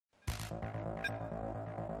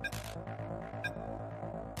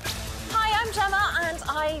I'm Gemma, and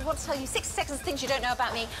I want to tell you 60 seconds of things you don't know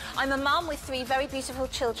about me. I'm a mum with 3 very beautiful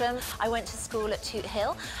children. I went to school at Toot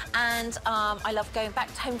Hill, and I love going back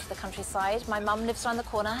home to the countryside. My mum lives around the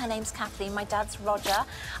corner. Her name's Kathleen. My dad's Roger.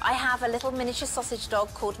 I have a little miniature sausage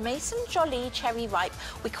dog called Mason Jolly Cherry Ripe.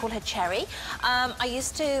 We call her Cherry.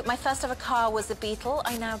 My first ever car was a Beetle.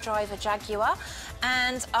 I now drive a Jaguar.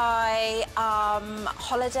 And I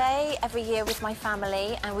holiday every year with my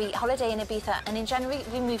family, and we holiday in Ibiza, and in January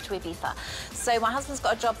we moved to Ibiza. So my husband's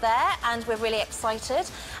got a job there, and we're really excited.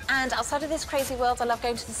 And outside of this crazy world, I love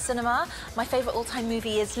going to the cinema. My favourite all-time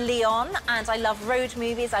movie is Leon, and I love road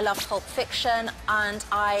movies, I love Pulp Fiction, and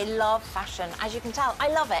I love fashion. As you can tell, I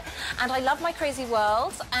love it. And I love my crazy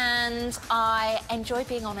world, and I enjoy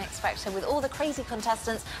being on X Factor with all the crazy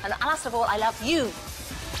contestants, and last of all, I love you.